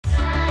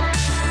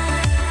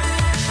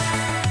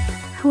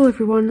Hello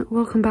everyone,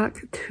 welcome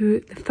back to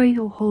the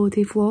final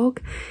holiday vlog.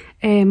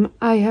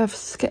 I have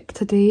skipped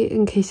a day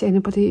in case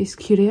anybody is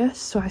curious,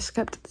 so I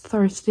skipped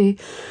Thursday,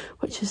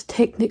 which is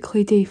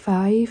technically day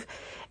 5.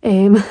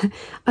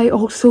 I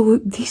also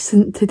look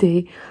decent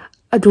today.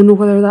 I don't know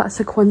whether that's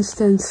a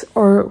coincidence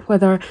or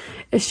whether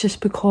it's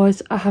just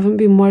because I haven't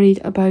been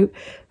worried about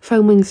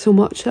filming so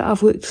much that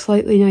I've looked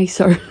slightly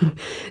nicer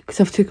because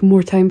I've taken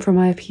more time for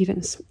my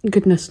appearance,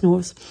 goodness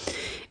knows.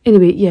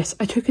 Anyway, yes,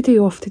 I took a day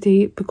off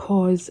today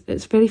because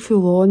it's very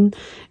full on,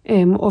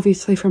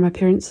 obviously for my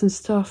parents and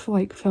stuff,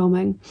 like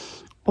filming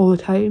all the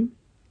time.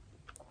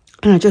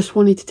 And I just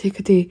wanted to take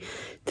a day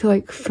to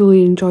like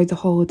fully enjoy the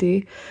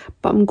holiday.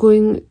 But I'm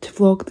going to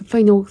vlog the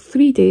final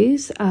 3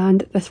 days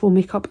and this will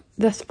make up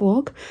this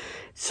vlog.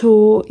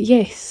 So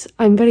yes,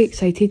 I'm very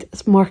excited.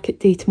 It's market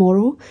day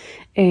tomorrow,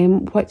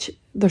 which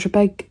there's a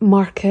big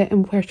market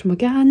in Puerto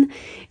Mógan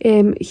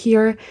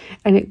here,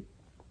 and it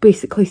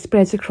basically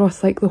spreads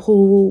across like the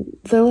whole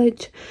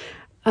village.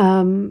 I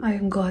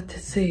am glad to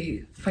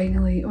say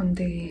finally on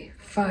day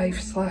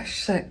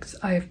 5/6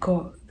 I've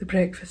got the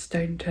breakfast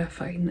down to a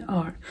fine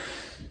art.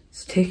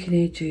 It's taken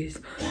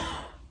ages,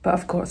 but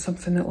I've got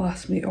something that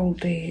lasts me all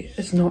day,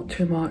 is not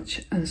too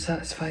much and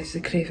satisfies the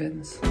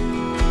cravings.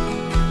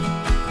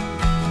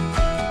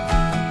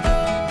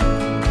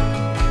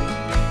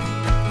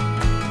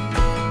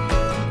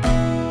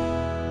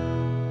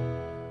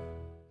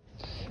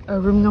 Our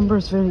room number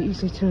is very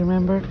easy to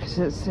remember because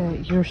it's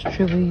yours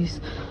truly's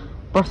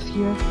birth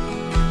year.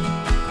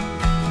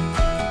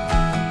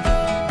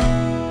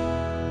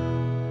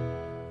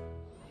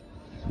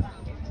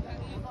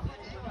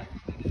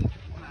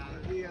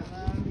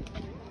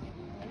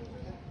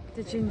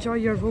 Did you enjoy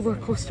your roller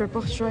coaster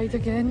bus ride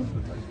again?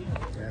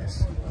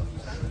 Yes.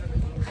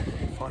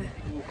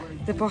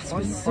 The bus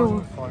was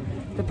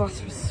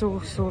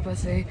so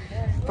busy,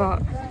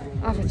 but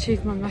I've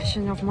achieved my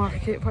mission of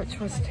market, which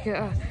was to get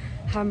a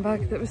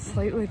handbag that was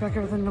slightly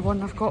bigger than the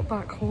one I've got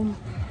back home.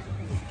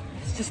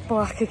 It's just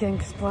black again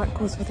because black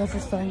goes with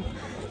everything.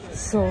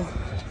 So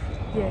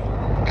yeah.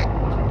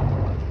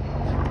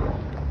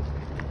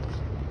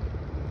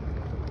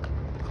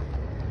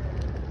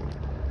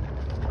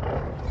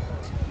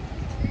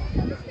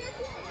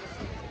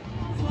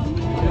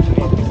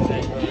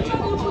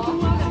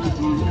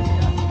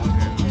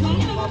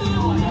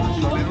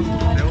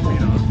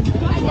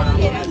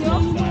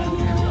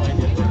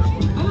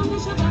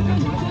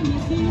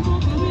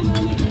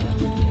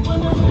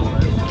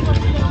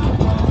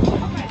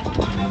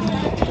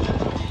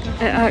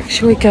 It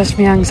actually gives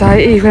me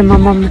anxiety when my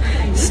mum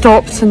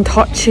stops and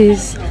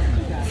touches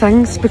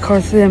things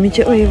because they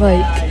immediately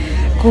like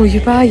go,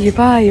 you buy,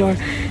 or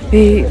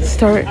they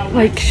start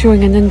like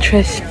showing an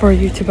interest for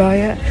you to buy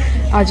it.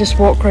 I just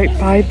walk right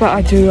by, but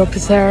I do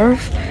observe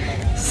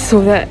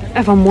so that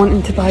if I'm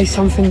wanting to buy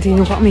something, do you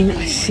know what I mean?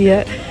 I see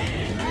it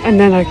and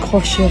then I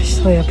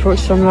cautiously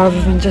approach them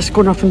rather than just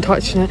going up and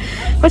touching it,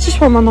 which is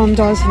what my mum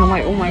does, and I'm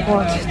like, oh my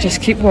god,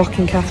 just keep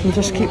walking, Catherine,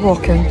 just keep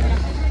walking.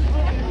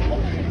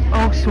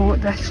 Also,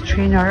 this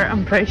trainer,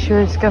 I'm pretty sure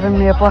it's given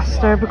me a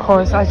blister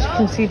because as you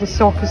can see the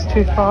sock is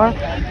too far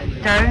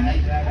down.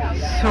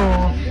 So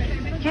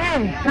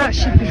yeah, that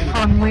should be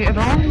fun later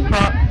on,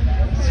 but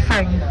it's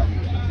fine.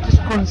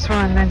 Just go and swim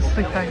and then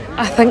sleep out.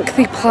 I think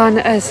the plan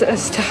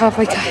is to have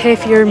like a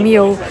heavier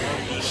meal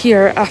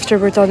here after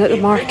we're done at the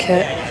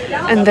market,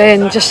 and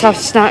then just have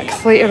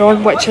snacks later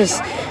on, which is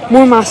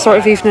more my sort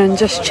of evening,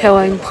 just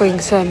chilling, playing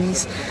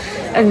Sims,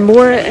 and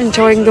more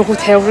enjoying the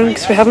hotel room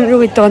because we haven't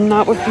really done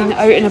that. We've been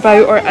out and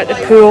about or at the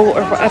pool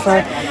or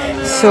whatever.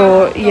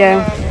 So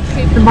yeah,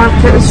 the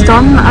market is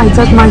done. I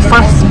did my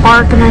first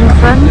bargaining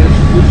thing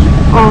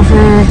of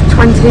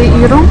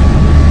 €28.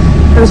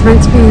 It was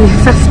meant to be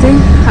 50.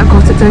 I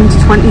got it down to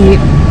 28.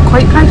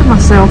 Quite proud of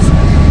myself.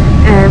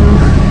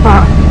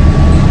 But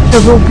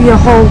there will be a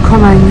haul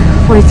coming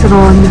later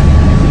on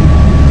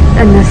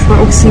in this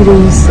little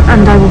series,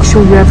 and I will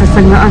show you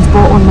everything that I've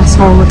bought on this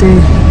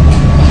holiday.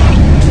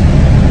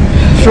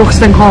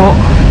 Roasting hot,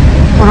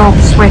 we're all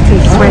sweaty,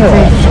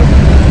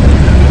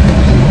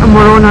 and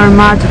we're on our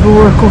mad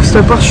roller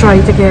coaster bus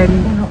ride again.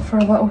 Going up for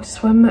a little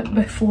swim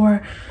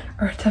before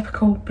our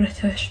typical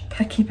British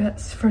picky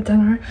bits for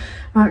dinner.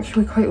 I'm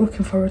actually quite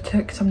looking forward to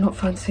it because I'm not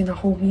fancying a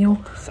whole meal.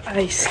 It's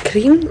ice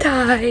cream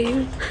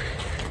time!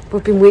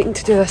 We've been waiting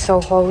to do this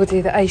all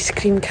holiday, the ice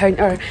cream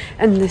counter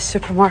in the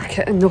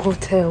supermarket in the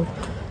hotel.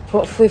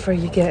 What flavour are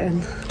you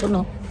getting? Don't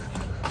know.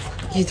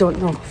 You don't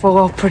know. Well,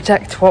 I'll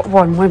predict what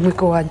one when we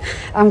go in.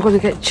 I'm going to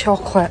get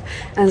chocolate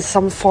and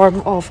some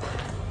form of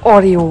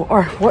Oreo,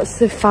 or what's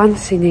the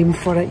fancy name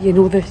for it? You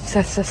know, the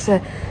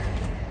Stracciatella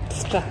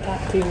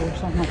or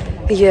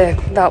something. Yeah,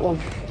 that one.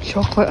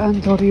 Chocolate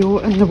and Oreo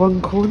in the one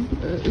cone.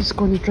 It's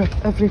going to drip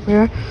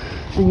everywhere.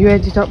 And you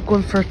ended up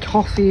going for a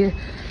toffee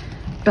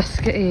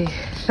biscuity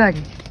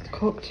thing.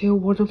 Cocktail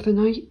one of the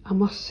night. I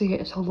must say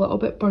it's a little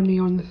bit burny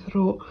on the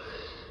throat.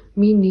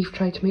 Me and Neve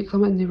tried to make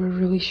them and they were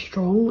really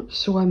strong,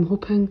 so I'm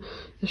hoping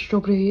the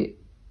strawberry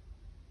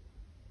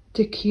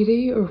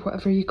daiquiri or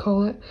whatever you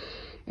call it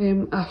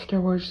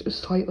afterwards is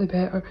slightly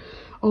better.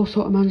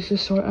 Also, I managed to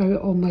sort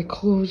out all my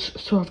clothes,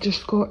 so I've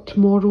just got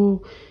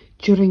tomorrow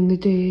during the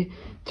day,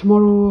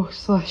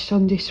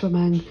 tomorrow/Sunday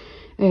swimming,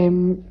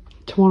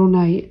 tomorrow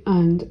night,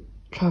 and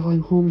travelling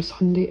home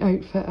Sunday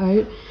outfit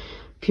out.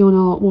 Feeling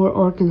a lot more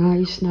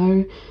organised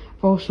now.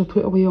 I've also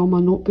put away all my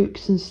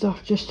notebooks and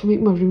stuff just to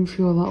make my room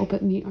feel a little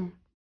bit neater.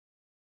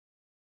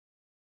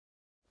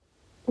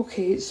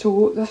 Okay,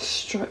 so this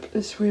strip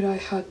is where I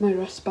had my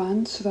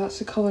wristband, so that's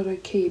the colour I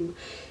came,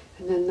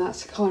 and then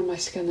that's the colour my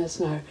skin is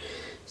now.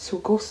 So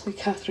Ghostly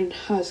Catherine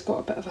has got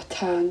a bit of a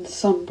tan,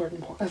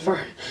 sunburn,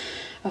 whatever.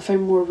 I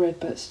found more red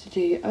bits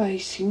today. I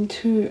seem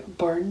to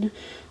burn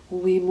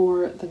way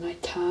more than I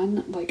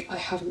tan, like I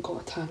haven't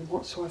got a tan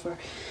whatsoever.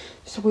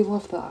 So we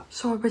love that.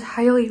 So I would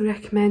highly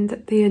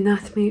recommend The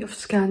Anatomy of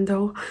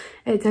Scandal.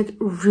 It did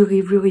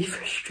really, really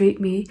frustrate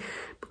me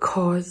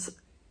because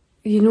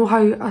you know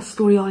how a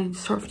storyline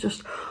sort of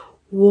just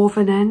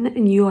woven in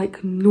and you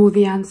like know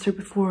the answer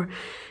before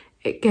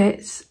it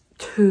gets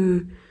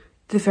to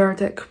the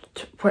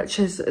verdict, which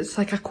is, it's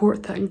like a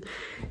court thing.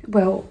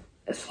 Well,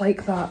 it's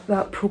like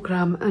that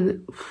programme,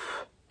 and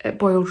it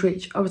boiled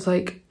rage. I was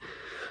like,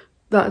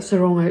 that's the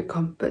wrong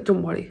outcome, but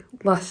don't worry,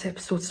 last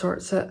episode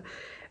sorts it.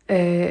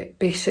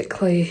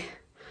 Basically,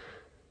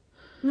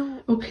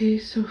 no. Okay,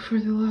 so for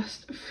the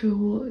last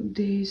full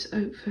day's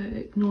outfit,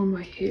 ignore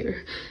my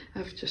hair,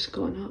 I've just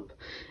gone up.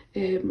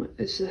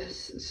 It's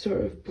this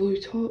sort of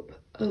blue top.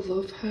 I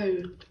love how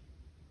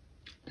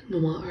no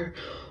matter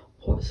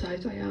what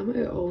size I am,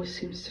 it always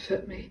seems to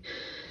fit me.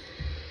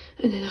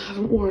 And then I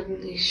haven't worn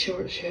these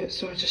shorts yet,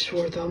 so I just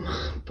wore them,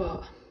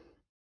 but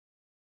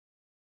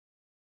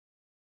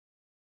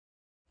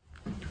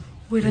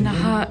wearing a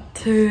hat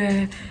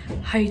to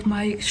hide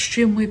my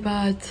extremely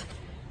bad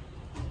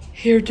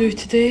hairdo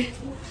today.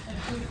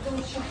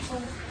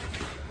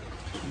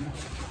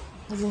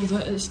 Although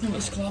that is not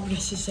as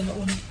glamorous as that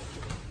one.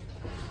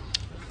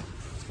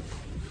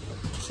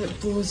 So it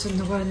blows in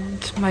the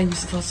wind. Mine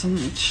doesn't,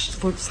 it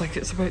just looks like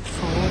it's about to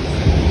fall off.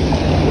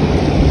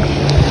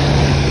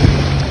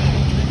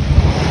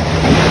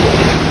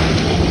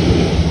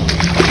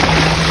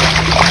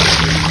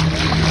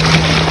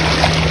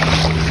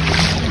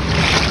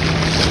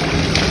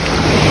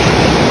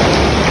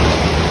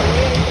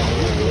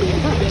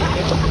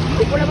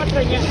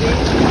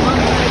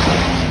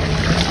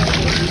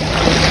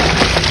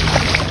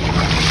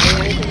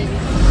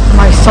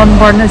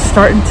 Sunburn is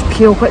starting to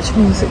peel, which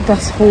means that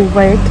this whole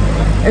leg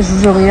is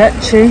really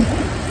itchy.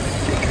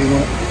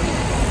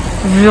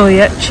 Really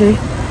itchy.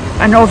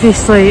 And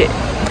obviously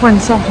when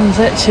something's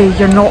itchy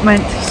you're not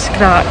meant to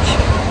scratch.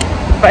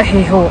 But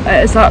hey ho,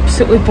 it is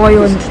absolutely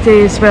boiling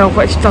today as well,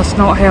 which does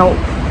not help.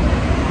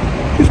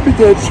 Just be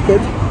dead skin.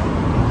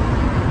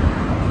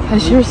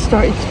 Has yours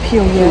started to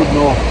peel yet?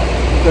 No,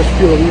 just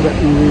feel a wee bit.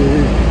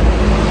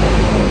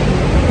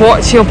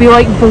 Watch, he'll be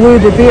like Blue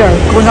the bear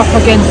going up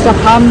against a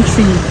palm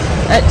tree,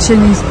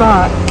 itching his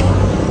back.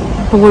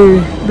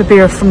 Blue the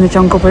bear from the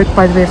Jungle Book,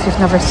 by the way, if you've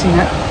never seen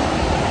it.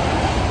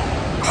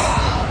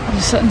 I'm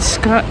sitting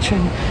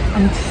scratching.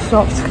 I need to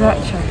stop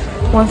scratching.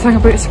 One thing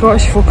about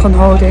Scottish folk on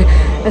holiday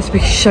is we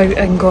shout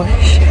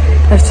English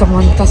if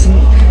someone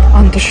doesn't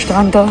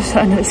understand us,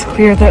 and it's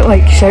clear that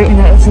like shouting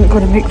it isn't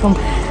going to make them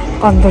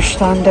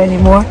understand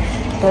anymore,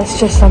 but it's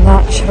just a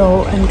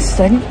natural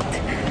instinct.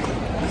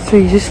 So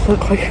you just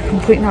look like a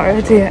complete and utter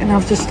idiot, and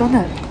I've just done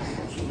it.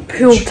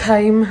 Pool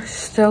time,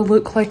 still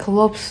look like a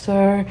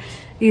lobster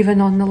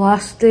even on the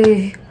last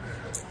day.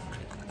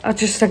 I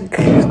just think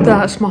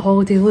that's my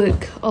holiday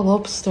look, a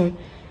lobster.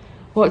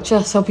 Watch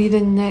this, I'll be the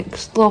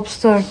next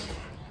lobster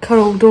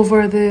curled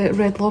over the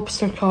Red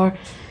Lobster car.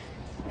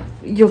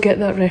 You'll get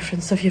that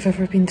reference if you've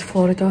ever been to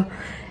Florida.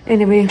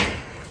 Anyway,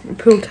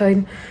 pool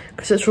time,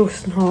 because it's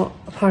roasting hot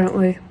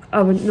apparently.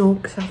 I wouldn't know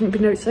because I haven't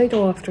been outside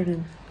all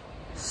afternoon.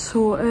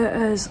 So it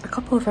is a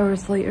couple of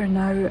hours later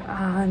now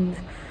and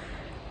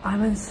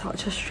I'm in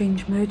such a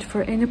strange mood.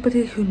 For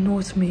anybody who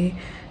knows me,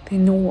 they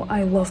know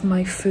I love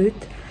my food,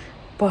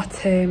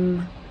 but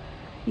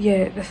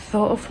yeah, the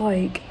thought of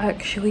like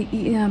actually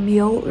eating a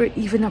meal or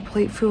even a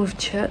plate full of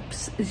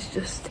chips is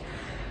just,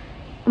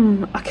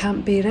 I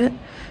can't bear it.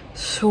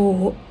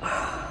 So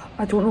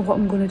I don't know what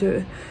I'm going to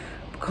do,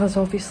 because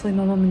obviously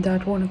my mum and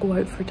dad want to go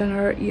out for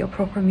dinner, eat a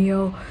proper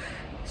meal.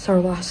 It's our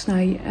last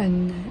night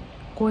and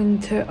going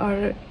to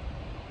our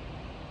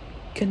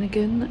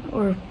Ginnigan,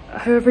 or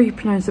however you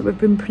pronounce it. We've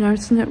been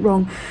pronouncing it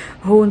wrong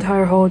the whole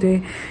entire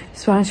holiday.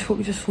 Spanish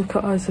folk just look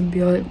at us and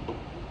be like,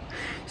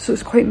 so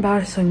it's quite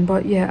embarrassing.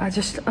 But yeah,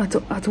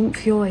 I don't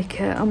feel like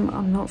it.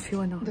 I'm not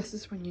feeling it. This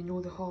is when you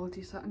know the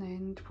holiday's at an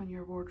end, when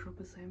your wardrobe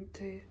is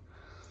empty.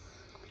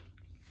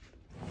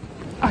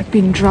 I've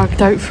been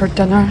dragged out for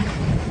dinner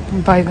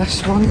by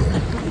this one.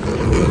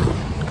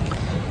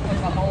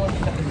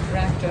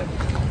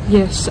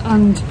 Yes,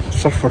 and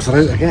Surfers are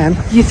out again.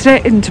 You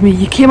threatened me.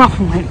 You came up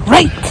and went,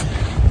 right,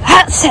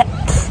 that's it.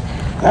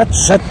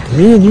 That's it.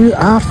 Me and you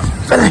are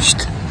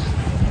finished.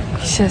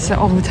 He says it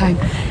all the time.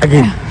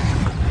 Again.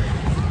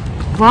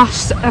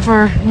 Last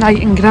ever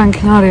night in Gran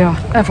Canaria,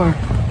 ever.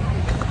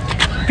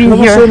 been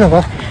Never say here.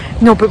 never.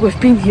 No, but we've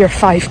been here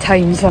 5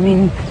 times. I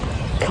mean,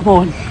 come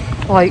on.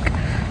 Like,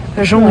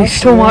 there's only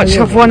so much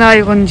of one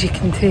island you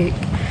can take.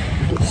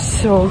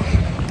 So,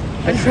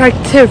 I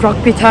tried to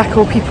rugby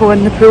tackle people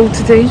in the pool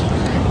today.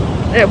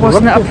 It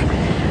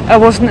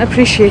wasn't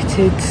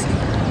appreciated.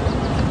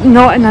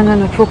 Not in an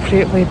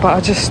inappropriate way,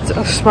 but I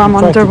swam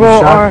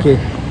underwater.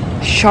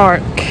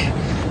 Shark.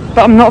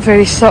 But I'm not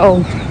very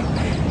subtle.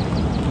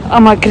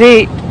 I'm a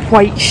great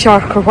white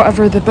shark, or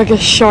whatever the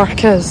biggest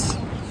shark is.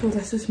 So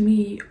this is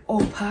me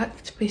all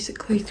packed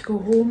basically to go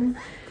home.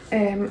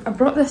 I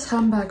brought this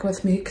handbag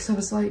with me because I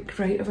was like,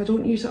 right, if I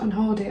don't use it on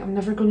holiday, I'm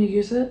never going to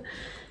use it.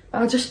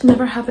 I'll just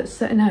never have it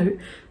sitting out.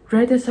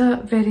 Red is a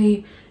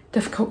very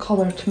difficult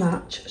colour to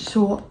match,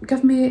 so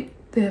give me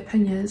the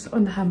opinions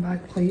on the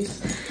handbag,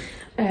 please.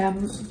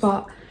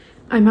 But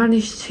I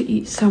managed to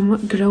eat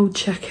some grilled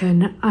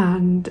chicken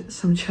and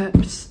some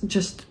chips,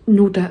 just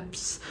no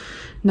dips,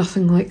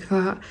 nothing like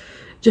that.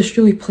 Just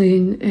really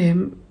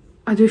plain.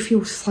 I do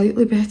feel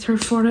slightly better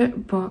for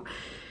it, but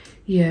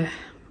yeah,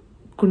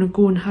 I'm gonna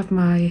go and have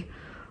my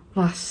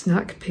last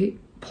snack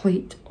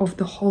plate of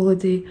the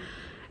holiday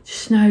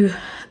just now,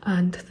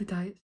 and the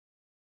diet.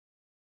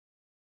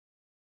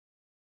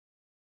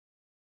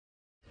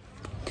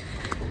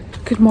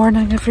 Good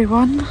morning,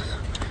 everyone.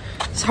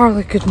 It's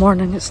hardly good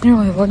morning, it's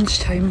nearly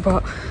lunchtime,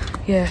 but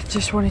yeah,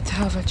 just wanted to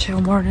have a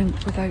chill morning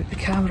without the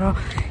camera,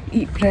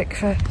 eat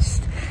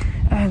breakfast,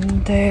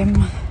 and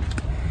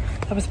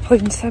I was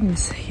playing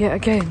Sims yet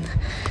again.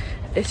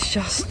 It's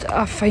just,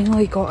 I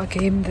finally got a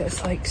game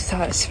that's like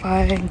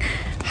satisfying.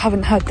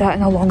 Haven't had that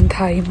in a long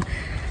time,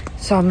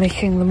 so I'm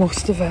making the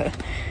most of it.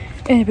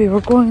 Anyway, we're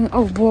going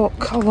a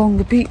walk along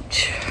the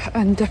beach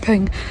and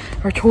dipping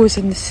our toes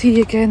in the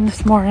sea again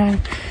this morning.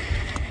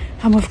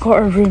 And we've got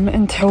our room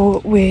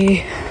until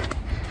we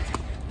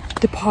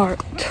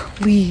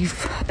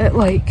leave at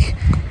like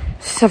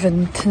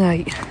 7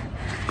 tonight.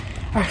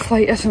 Our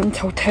flight isn't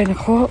until 10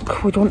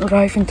 o'clock. We don't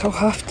arrive until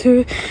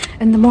 2:30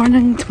 in the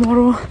morning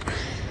tomorrow.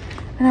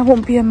 And I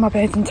won't be in my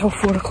bed until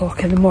 4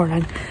 o'clock in the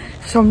morning.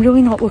 So I'm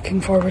really not looking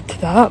forward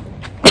to that.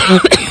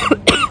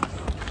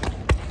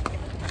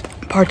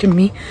 Pardon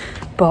me,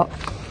 but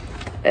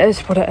it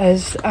is what it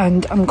is.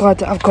 And I'm glad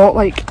that I've got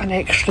like an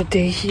extra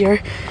day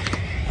here,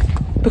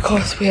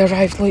 because we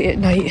arrived late at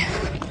night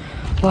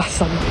last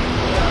Sunday.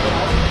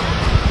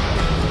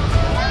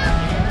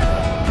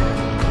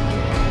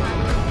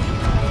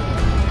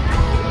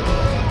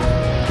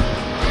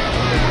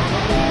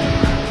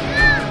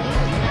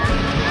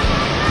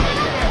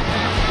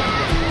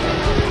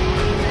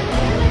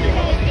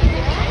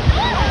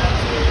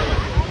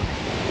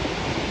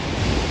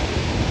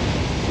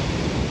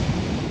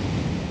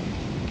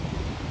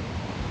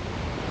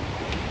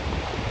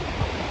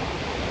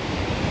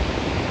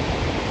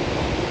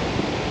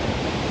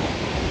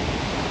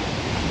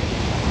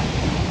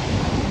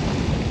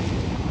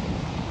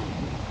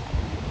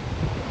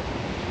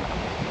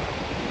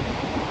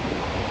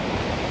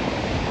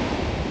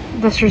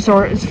 This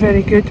resort is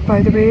very good,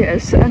 by the way.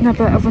 It's in a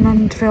bit of an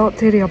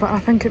undeveloped area, but I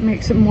think it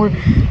makes it more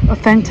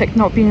authentic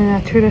not being in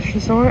a tourist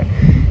resort.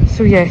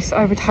 So yes,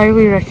 I would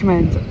highly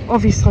recommend.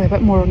 Obviously a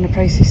bit more on the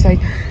pricey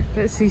side,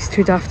 but it's these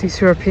two dafties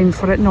who are paying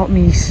for it, not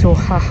me, so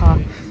haha.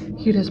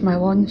 Here is my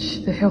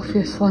lunch, the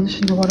healthiest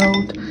lunch in the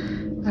world.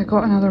 I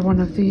got another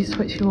one of these,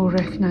 which you will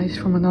recognise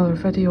from another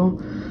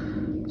video,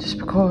 just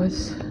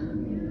because.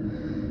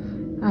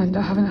 And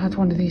I haven't had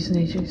one of these in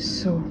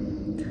ages, so.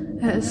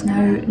 It is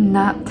now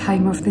nap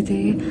time of the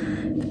day.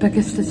 The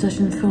biggest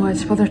decision though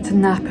is whether to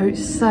nap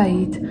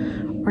outside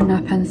or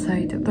nap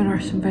inside. There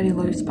are some very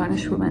loud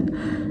Spanish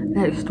women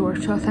next door,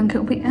 so I think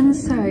it'll be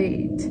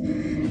inside.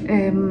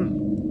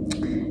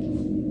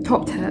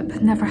 Top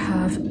tip, never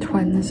have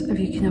twins if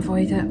you can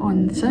avoid it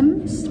on The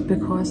Sims,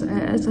 because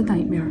it is a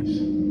nightmare.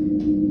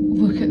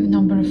 Look at the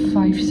number of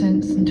 5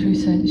 cents and 2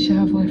 cents you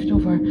have left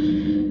over.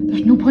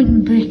 There's no point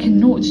in breaking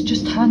notes,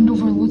 just hand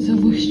over loads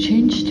of loose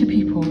change to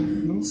people.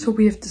 So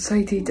we have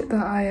decided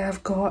that I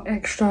have got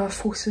extra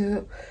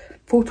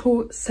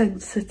photo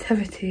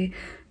sensitivity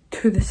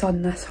to the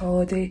sun this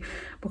holiday,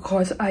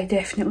 because I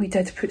definitely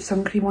did put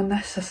sun cream on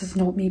this. This is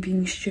not me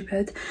being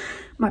stupid.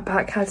 My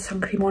back had sun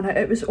cream on it.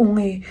 It was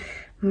only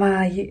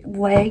my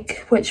leg,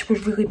 which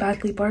was really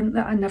badly burnt,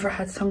 that I never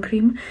had sun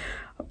cream.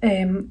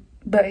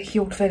 But it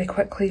healed very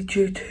quickly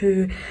due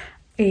to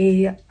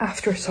a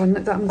after sun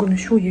that I'm going to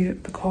show you,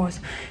 because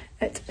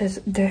it is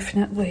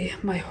definitely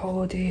my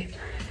holiday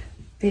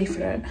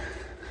favourite.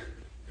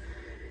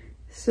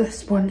 It's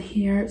this one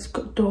here. It's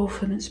got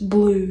dolphin, it's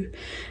blue,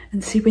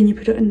 and see when you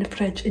put it in the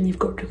fridge and you've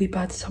got really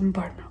bad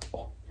sunburn,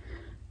 oh,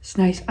 it's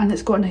nice, and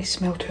it's got a nice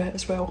smell to it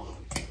as well.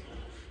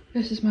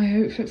 This is my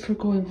outfit for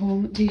going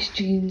home. These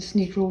jeans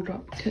need rolled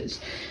up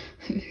because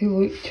they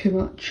look too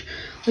much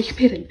like a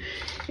parent.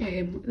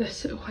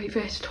 This white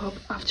vest top,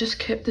 I've just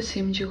kept the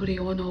same jewellery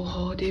on all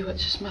holiday,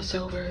 which is my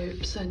silver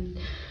hoops and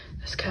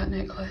this cat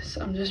necklace.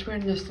 I'm just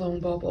wearing this long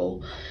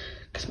bobble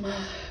because my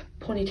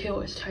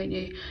ponytail is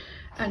tiny,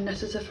 and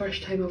this is the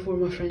first time I've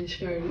worn my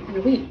French gown in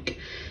a week,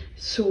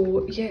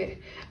 So yeah,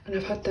 and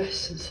I've had this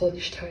since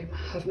lunchtime. I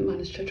haven't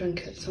managed to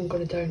drink it, so I'm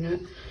going to down it.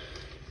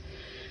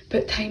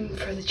 But time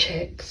for the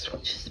checks,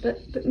 which is a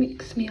bit that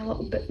makes me a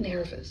little bit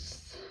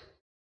nervous.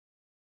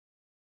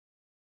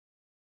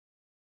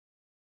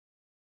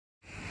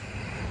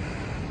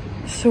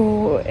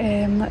 So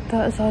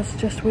that is us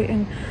just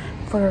waiting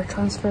for our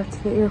transfer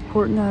to the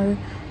airport now.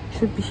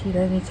 Should be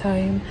here any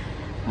time.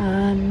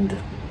 And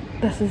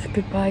this is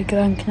goodbye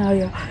Gran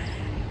Canaria.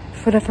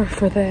 Forever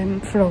for them,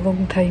 for a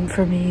long time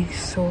for me.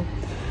 So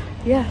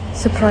yeah,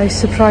 surprise,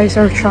 surprise,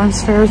 our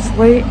transfer is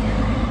late.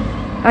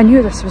 I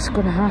knew this was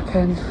going to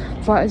happen,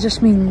 but it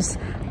just means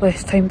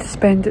less time to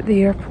spend at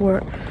the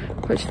airport,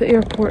 which the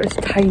airport is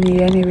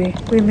tiny anyway.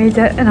 We made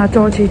it in a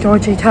dodgy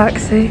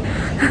taxi.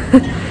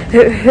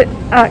 It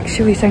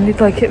actually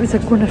sounded like it was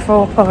going to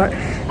fall apart,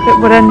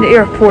 but we're in the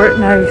airport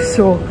now,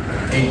 so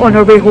on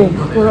our way home.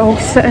 We're all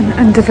sitting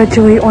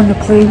individually on the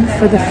plane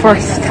for the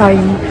first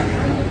time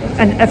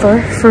and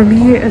ever. For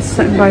me, it's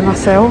sitting by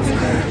myself.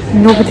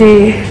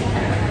 Nobody,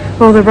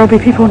 well, there will be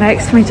people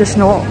next to me, just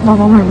not my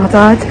mum or my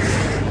dad.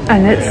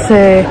 And it's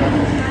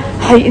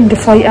heightened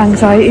flight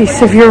anxiety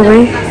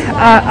severely.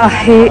 I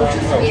hate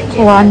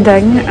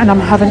landing and I'm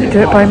having to do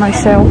it by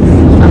myself. I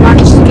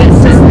managed to get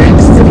sit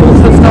next to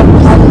both of them.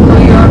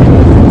 Hallelujah.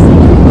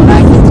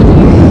 Thanks to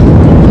you.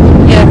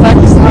 Yeah,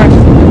 thanks.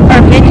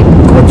 Our main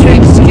go-to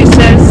excuse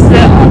is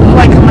that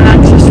like I'm an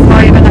anxious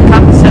flight and I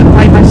can't sit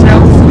by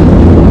myself.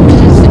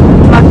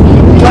 My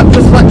lip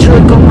was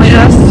literally going like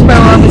this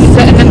while I was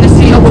sitting in the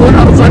seat alone. I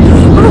was like,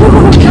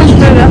 oh, I can't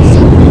do this.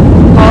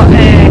 But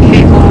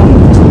hey ho,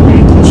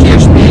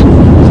 cheers mate.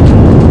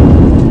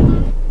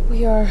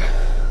 We are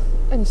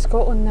in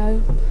Scotland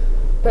now.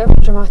 Bit of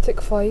a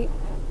dramatic flight.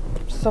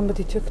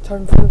 Somebody took a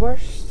turn for the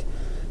worst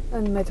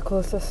and medical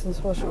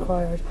assistance was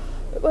required.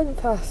 It went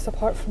fast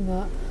apart from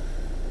that.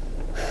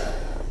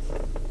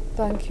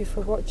 Thank you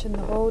for watching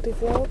the holiday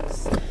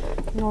vlogs.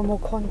 Normal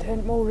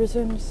content will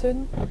resume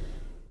soon.